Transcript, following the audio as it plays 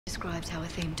Describes how a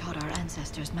theme taught our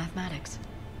ancestors mathematics.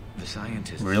 The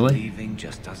scientist Really? leaving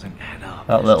just doesn't add up.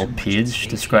 That There's little too much at page stake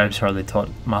describes here. how they taught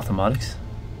mathematics.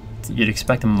 You'd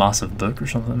expect a massive book or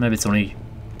something. Maybe it's only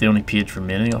the only page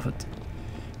remaining of it.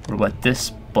 What about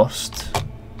this bust?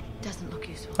 Doesn't look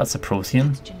useful. That's a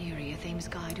prothean, That's Janiri, a famous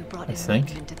guide who brought I think.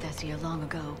 enlightenment to Thessia long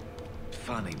ago.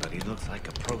 Funny, but he looks like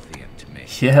a prothean to me.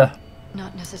 Yeah,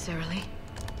 Not necessarily.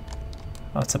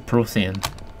 that's a prothean.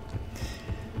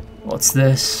 What's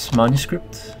this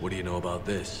manuscript? What do you know about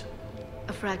this?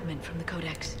 A fragment from the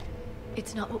Codex.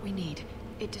 It's not what we need.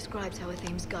 It describes how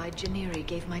Athame's guide Janiri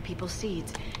gave my people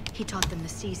seeds. He taught them the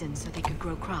seasons so they could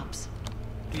grow crops.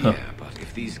 Yeah, but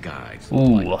if these guides Ooh.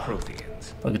 look like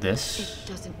protheans, Look at It this.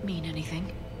 doesn't mean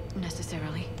anything,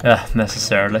 necessarily.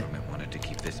 Necessarily. the government wanted to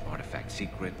keep this artifact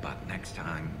secret, but next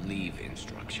time, leave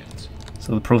instructions.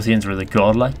 So the protheans were the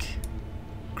godlike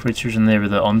creatures and they were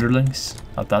the underlings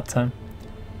at that time.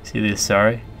 See the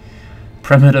Asari?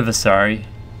 Primitive Asari.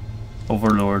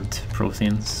 Overlord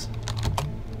protheans.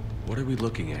 What are we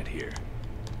looking at here?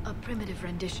 A primitive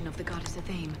rendition of the goddess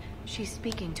Athame. She's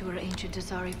speaking to her ancient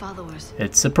Asari followers.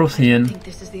 It's a I prothean. think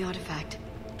this is the artifact.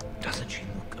 Doesn't she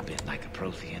look a bit like a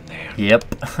prothean there?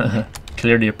 Yep.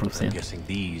 Clearly a I'm prothean. guessing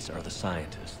these are the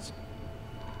scientists.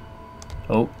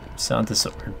 Oh, scientists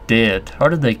are dead. How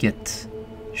did they get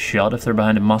shot if they're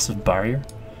behind a massive barrier?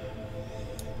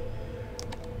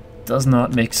 Does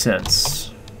not make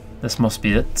sense. This must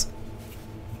be it.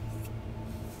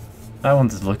 I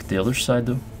wanted to look at the other side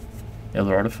though. The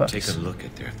other artifacts. Take a look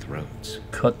at their throats.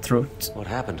 Cutthroat. What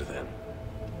happened to them?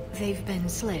 They've been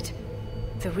slit.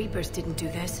 The Reapers didn't do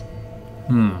this.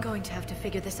 Hmm. We're going to have to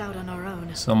figure this out on our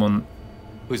own. Someone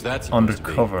Who's that supposed to be?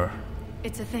 undercover.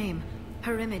 It's Athame.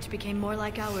 Her image became more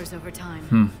like ours over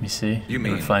time. You see? You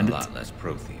Never mean find a it. lot less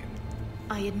prothean.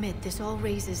 I admit this all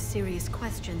raises serious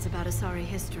questions about Asari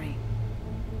history.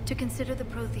 To consider the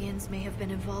Protheans may have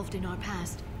been involved in our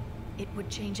past, it would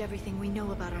change everything we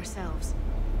know about ourselves.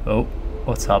 Oh,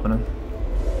 what's happening?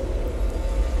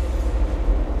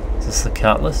 Is this the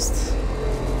catalyst? If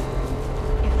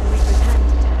the Reapers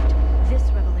hadn't attacked, this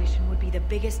revelation would be the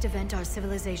biggest event our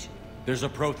civilization... There's a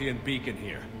Prothean beacon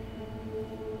here.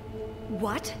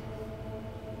 What?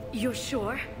 You're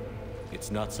sure?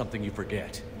 It's not something you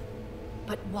forget.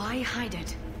 But why hide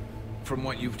it? From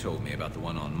what you've told me about the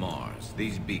one on Mars,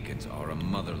 these beacons are a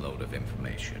motherlode of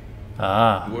information.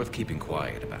 Ah, Worth keeping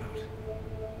quiet about.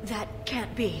 That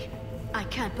can't be. I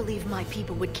can't believe my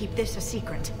people would keep this a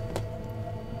secret.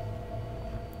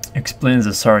 explains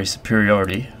Asari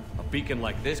superiority. A beacon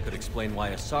like this could explain why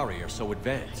Asari are so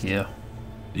advanced. Yeah.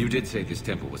 You did say this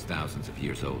temple was thousands of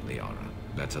years old, Liara.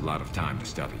 That's a lot of time to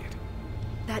study it.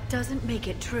 That doesn't make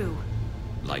it true.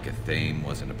 Like Athame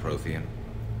wasn't a prothean?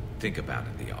 Think about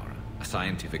it, Liara. A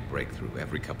scientific breakthrough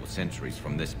every couple centuries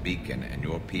from this beacon and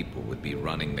your people would be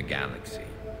running the galaxy.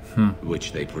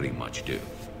 Which they pretty much do.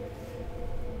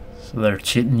 So they're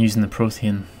cheating using the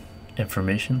Prothean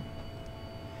information.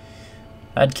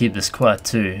 I'd keep this quiet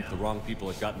too. If the wrong people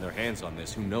had gotten their hands on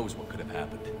this, who knows what could have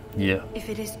happened. Yeah. If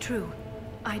it is true,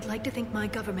 I'd like to think my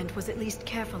government was at least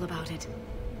careful about it.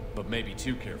 But maybe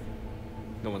too careful.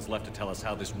 No one's left to tell us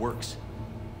how this works.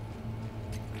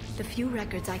 The few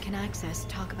records I can access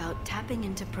talk about tapping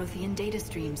into Prothean data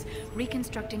streams,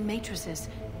 reconstructing matrices,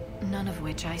 none of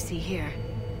which I see here.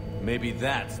 Maybe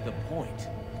that's the point.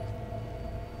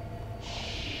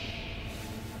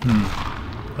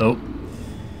 Oh.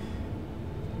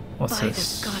 What's By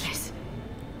this? the goddess.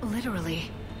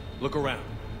 Literally. Look around.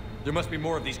 There must be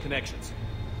more of these connections.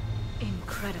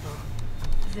 Incredible.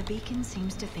 The beacon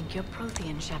seems to think you're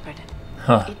Prothean, Shepard.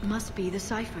 Huh. It must be the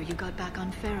cipher you got back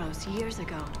on Pharaohs years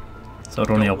ago. So it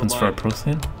only Don't opens for a remind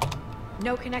Prothean?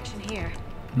 No connection here.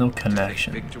 No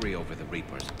connection. Victory over the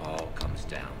Reapers all comes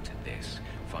down to this.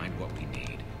 Find what we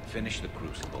need, finish the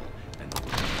Crucible, and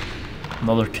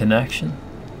Another connection?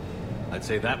 I'd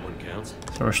say that one counts.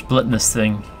 So we're splitting this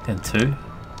thing in two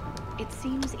It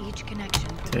seems each connection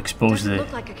to expose doesn't the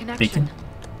look like a connection. beacon.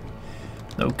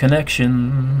 No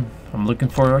connection. I'm looking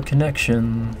for a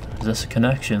connection. Is this a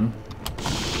connection?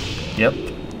 Yep.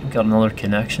 Got another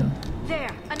connection. There,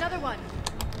 another one.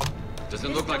 Doesn't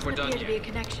This look like we're doesn't done appear to be yet. a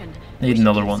connection. Need We should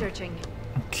another keep one. Searching.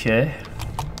 Okay.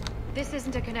 This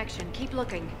isn't a connection. Keep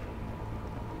looking.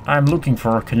 I'm looking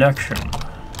for a connection.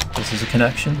 This is a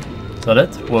connection? Is that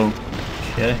it? Whoa.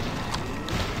 Okay.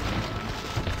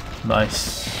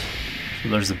 Nice. So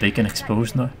there's the beacon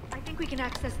exposed now. I think we can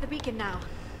access the beacon now.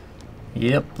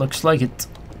 Yep, looks like it.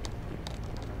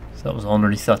 So that was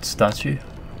underneath that statue.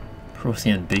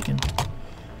 Prothean beacon.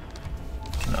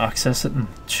 Can access it and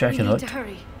check We it need out. to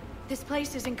hurry. This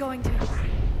place isn't going to...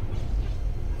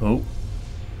 Oh.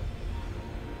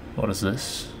 What is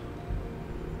this?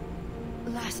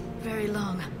 Last very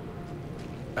long.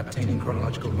 Obtaining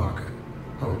chronological marker.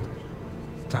 Hold.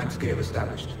 Timescale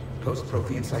established.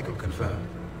 Post-Prothean cycle confirmed.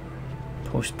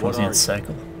 Post-Prothean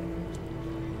cycle.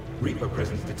 Reaper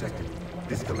presence detected.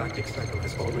 This galactic cycle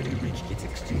has already reached its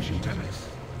extinction terminus.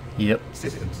 Yep.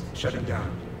 Systems shutting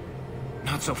down.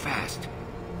 Not so fast.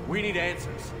 We need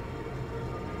answers.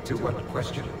 To what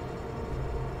question?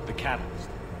 The catalyst.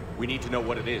 We need to know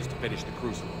what it is to finish the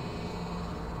crucible.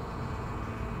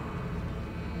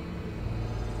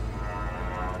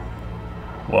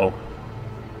 Whoa.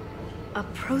 A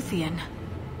prothean.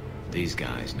 These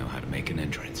guys know how to make an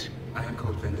entrance. I am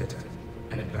called Vendetta,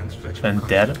 an advanced virtual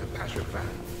Vendetta? conscience of Pasha Fan,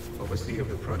 overseer of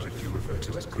the project you refer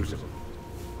to as Crucible.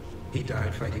 He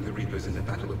died fighting the Reapers in the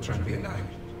Battle of Tranvia 9.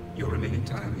 Your remaining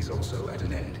time is also at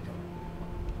an end.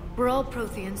 Were all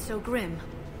protheans so grim?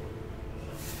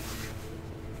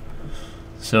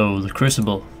 So, the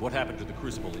Crucible. What happened to the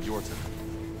crucible in your time?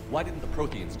 Why didn't the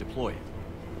Protheans deploy it?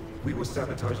 We were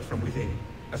sabotaged from within.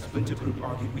 A splinter group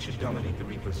argued we should dominate the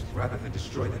Reapers rather than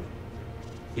destroy them.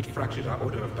 It fractured our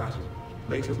order of battle.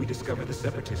 Later we discovered the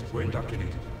Separatists were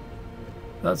indoctrinated.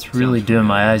 That's really doing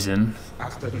my eyes in.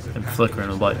 Our studies of And past flickering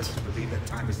ages about. led us to believe that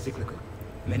time is cyclical.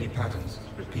 Many patterns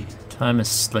repeat. Time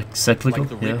is like cyclical,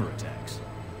 Like the yeah. Reaper attacks.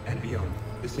 And beyond,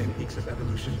 the same peaks of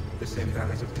evolution, the same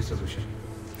valleys of dissolution.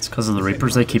 It's because of the The same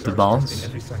Reapers they keep the conflicts are balance. expressed in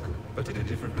every cycle, but in a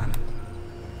different manner.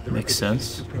 The Makes repetition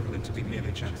sense. is too prevalent to be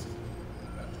merely chance.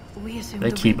 We assume They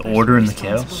the keep Reapers order were in the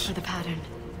responsible chaos. for the pattern.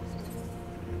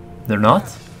 They're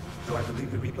not? Though I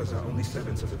believe the Reapers are only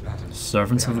servants of the pattern.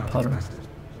 Servants They of are the not its pattern?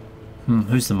 masters.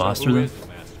 Who's the master Who then? is the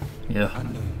master? Yeah.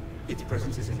 Unknown. Its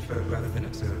presence is inferred rather than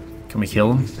observed. Can we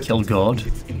kill him? Only Kill systems God? believe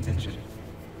its intention.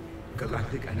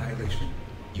 Galactic annihilation.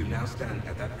 You now stand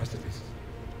at that precipice.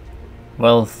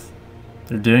 Well,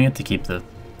 they're doing it to keep the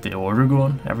order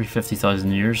going. Every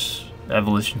 50,000 years,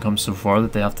 evolution comes so far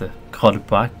that they have to cut it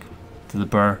back to the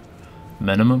bare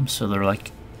minimum. So they're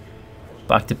like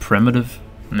back to primitive,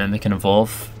 and then they can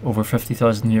evolve over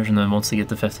 50,000 years, and then once they get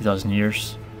to 50,000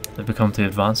 years, they become too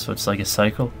advanced. So it's like a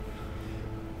cycle,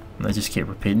 and they just keep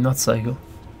repeating that cycle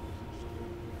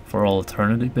for all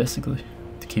eternity, basically,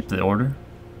 to keep the order.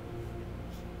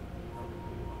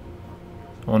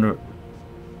 I wonder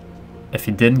if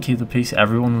you didn't keep the peace,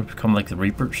 everyone would become like the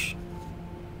Reapers,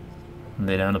 and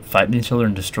they'd end up fighting each other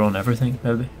and destroying everything.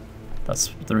 Maybe that's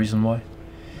the reason why.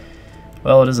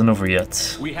 Well, it isn't over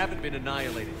yet. We haven't been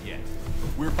annihilated yet.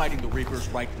 We're fighting the Reapers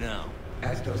right now.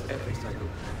 As does every cycle.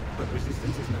 But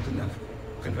resistance is not enough.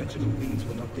 Conventional means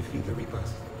will not defeat the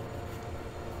Reapers.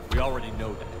 We already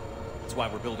know that. That's why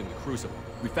we're building the Crucible.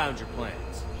 We found your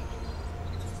plans.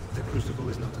 The Crucible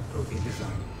is not a Prothean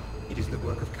design. It is the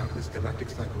work of countless galactic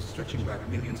cycles stretching back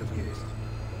millions of years.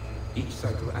 Each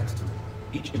cycle adds to it.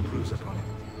 Each improves upon it.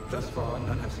 Thus far,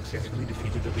 none have successfully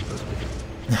defeated the Reapers with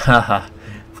it. Haha,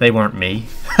 they weren't me.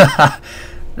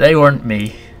 They weren't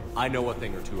me. I know a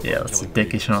thing or two about Yeah, that's a killing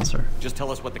dickish Reapers. answer. Just tell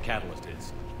us what the catalyst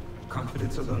is.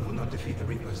 Confidence alone will not defeat the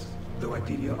Reapers. Though I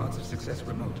deem your odds of success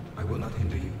remote, I will not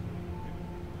hinder you.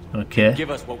 Okay. Give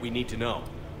us what we need to know.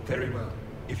 Very well.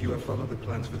 If you have followed the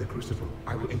plans for the Crucible,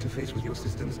 I will interface with your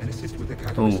systems and assist with the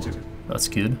catalyst Oh, too. that's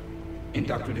good.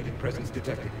 Indoctrinated presence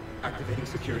detected. Activating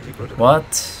security protocol.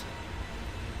 What?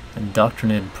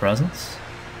 Indoctrinated presence?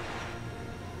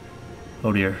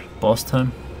 Oh dear, boss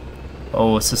time.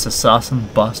 Oh, it's this assassin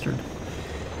bastard.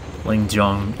 Ling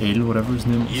Jong Il, whatever his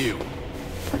name is.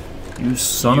 You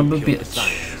son of a killed the bitch.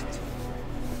 scientist.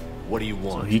 What do you So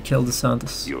want? he killed the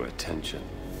scientist. Your attention.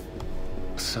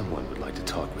 Someone would like to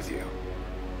talk with you.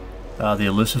 Ah, the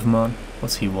elusive man.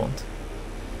 What's he want?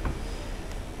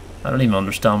 I don't even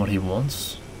understand what he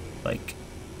wants. Like,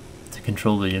 to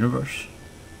control the universe.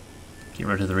 Get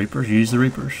rid of the Reapers, use the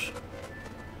Reapers.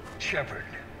 Shepard,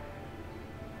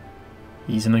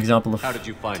 He's an example of How did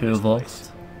you find two this evolved.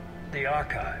 place? the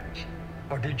archives.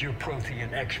 Or did your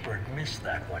Prothean expert miss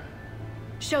that one?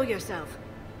 Show yourself.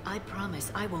 I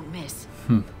promise I won't miss.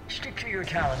 Stick to your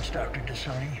talents, Dr.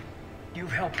 Dasani.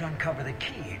 You've helped uncover the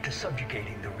key to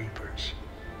subjugating the Reapers.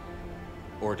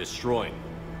 Or destroying?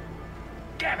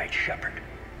 Damn it, Shepard.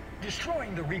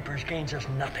 Destroying the Reapers gains us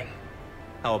nothing.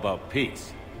 How about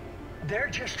peace? They're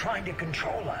just trying to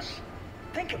control us.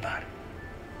 Think about it.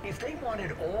 If they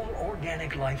wanted all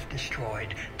organic life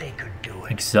destroyed, they could do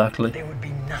it. Exactly. There would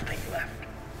be nothing left.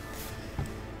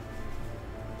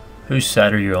 Whose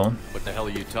side are you on? What the hell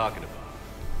are you talking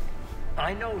about?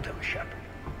 I know them, Shepard.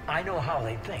 I know how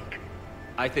they think.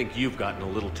 I think you've gotten a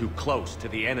little too close to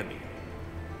the enemy.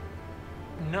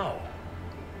 No.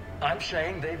 I'm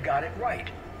saying they've got it right.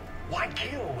 Why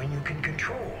kill when you can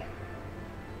control?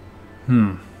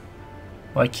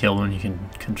 Why kill when you can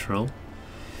control?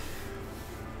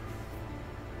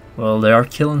 Well, they are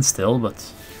killing still,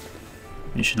 but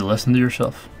you should listen to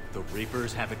yourself. The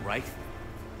Reapers have it right?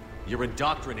 You're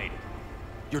indoctrinated.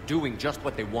 You're doing just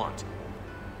what they want.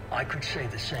 I could say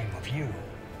the same of you.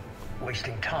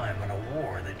 Wasting time on a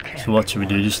war that can't. So what should we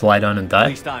do? Just lie down and die? At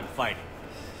least I'm fighting.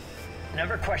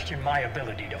 Never question my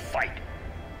ability to fight.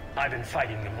 I've been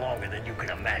fighting them longer than you can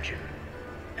imagine.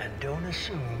 And don't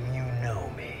assume you know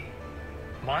me.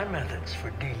 My methods for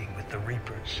dealing with the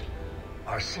Reapers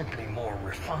are simply more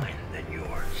refined than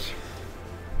yours.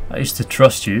 I used to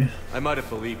trust you. I might have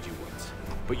believed you once,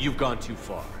 but you've gone too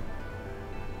far.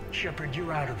 Shepard,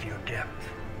 you're out of your depth.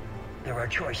 There are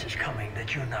choices coming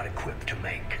that you're not equipped to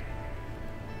make.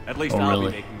 At least Oh, I'll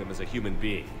really? be making them as a human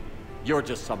being. You're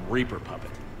just some Reaper puppet.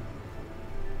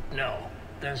 No,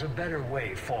 there's a better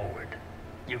way forward.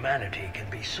 Humanity can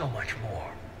be so much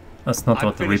more. That's not I'm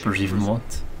what the finishing Reapers even Crucible,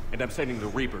 want. And I'm sending the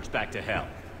Reapers back to hell.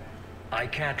 I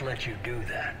can't let you do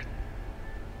that.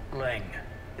 Leng,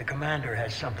 the commander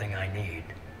has something I need.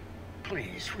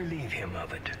 Please relieve him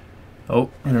of it. Oh,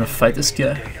 I'm gonna fight this Bring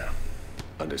me the guy. data.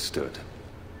 Understood.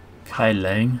 Kai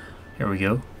Leng. Here we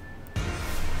go.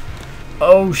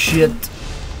 Oh shit!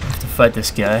 I have to fight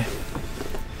this guy.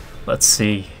 Let's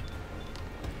see.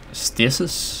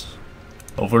 Stasis.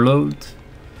 Overload.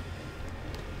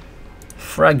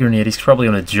 Frag grenade. He's probably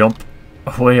gonna jump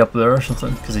way up there or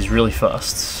something because he's really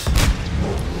fast.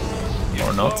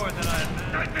 Or not.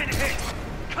 I've been hit.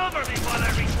 Cover me while I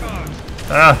recharge.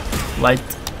 Ah! Light.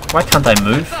 Why can't I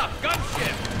move?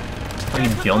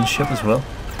 Freaking gunship as well.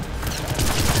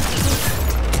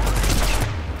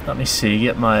 Let me see,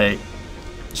 get my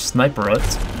sniper out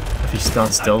if he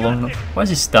stands still long enough. Why is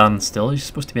he standing still? He's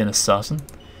supposed to be an assassin.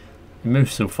 He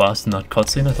moves so fast in that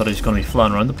cutscene, I thought he was going to be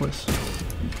flying around the place.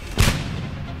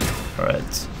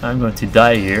 Alright, I'm going to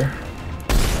die here.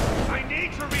 I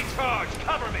need to recharge.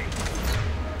 Cover me.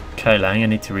 Kai Leng, I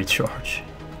need to recharge.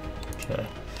 Okay.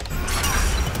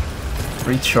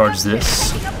 Recharge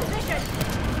this.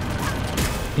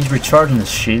 He's recharging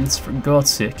his shields, for God's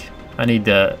sake. I need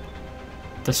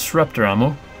disruptor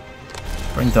ammo.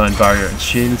 Bring down barrier and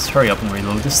shields. Hurry up and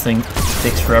reload. This thing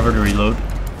takes forever to reload.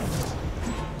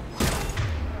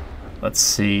 Let's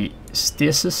see.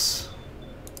 Stasis.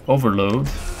 Overload.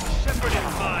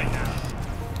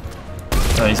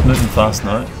 Oh, he's moving fast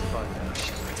now.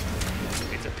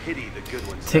 It's a pity the good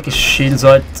ones Take his shields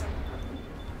out.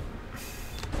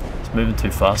 He's moving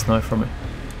too fast now for me.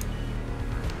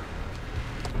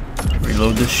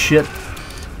 Reload this shit.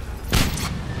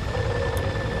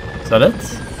 Is that it?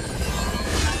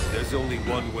 There's only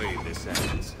one way this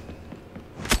ends.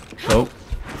 Oh.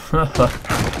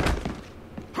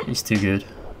 He's too good.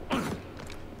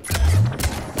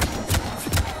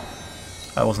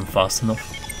 I wasn't fast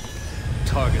enough.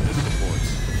 Target the supports.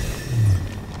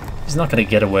 He's not gonna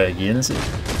get away again, is he?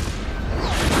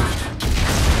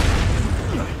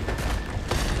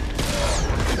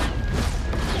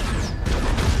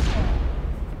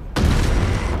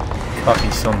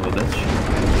 Cocky son of a bitch.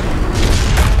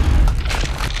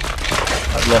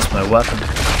 I've lost my weapon.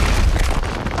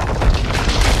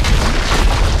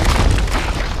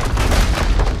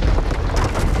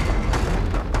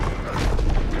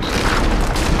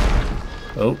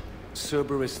 Oh.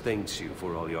 Cerberus thanks you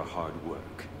for all your hard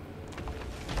work.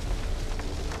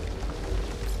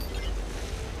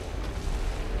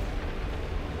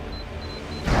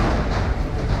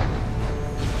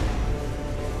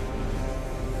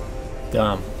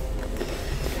 Damn.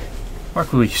 Why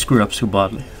could we screw up so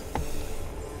badly?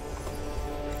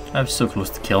 I was so close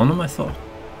to killing him, I thought.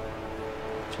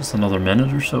 Just another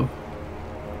minute or so.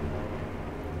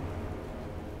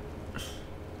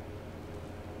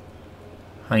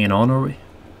 Hanging on, are we?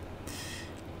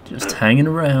 Just hanging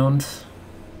around.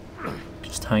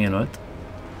 Just hanging out.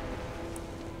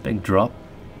 Big drop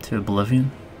to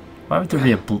oblivion. Why would there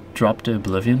be a drop to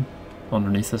oblivion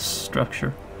underneath this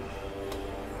structure?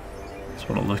 That's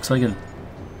what it looks like, an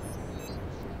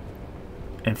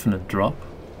infinite drop.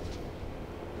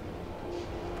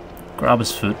 Grab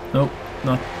his foot. Nope,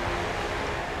 not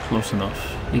close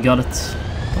enough. You got it.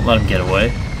 Don't let him get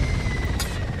away.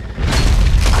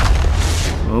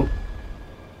 Oh.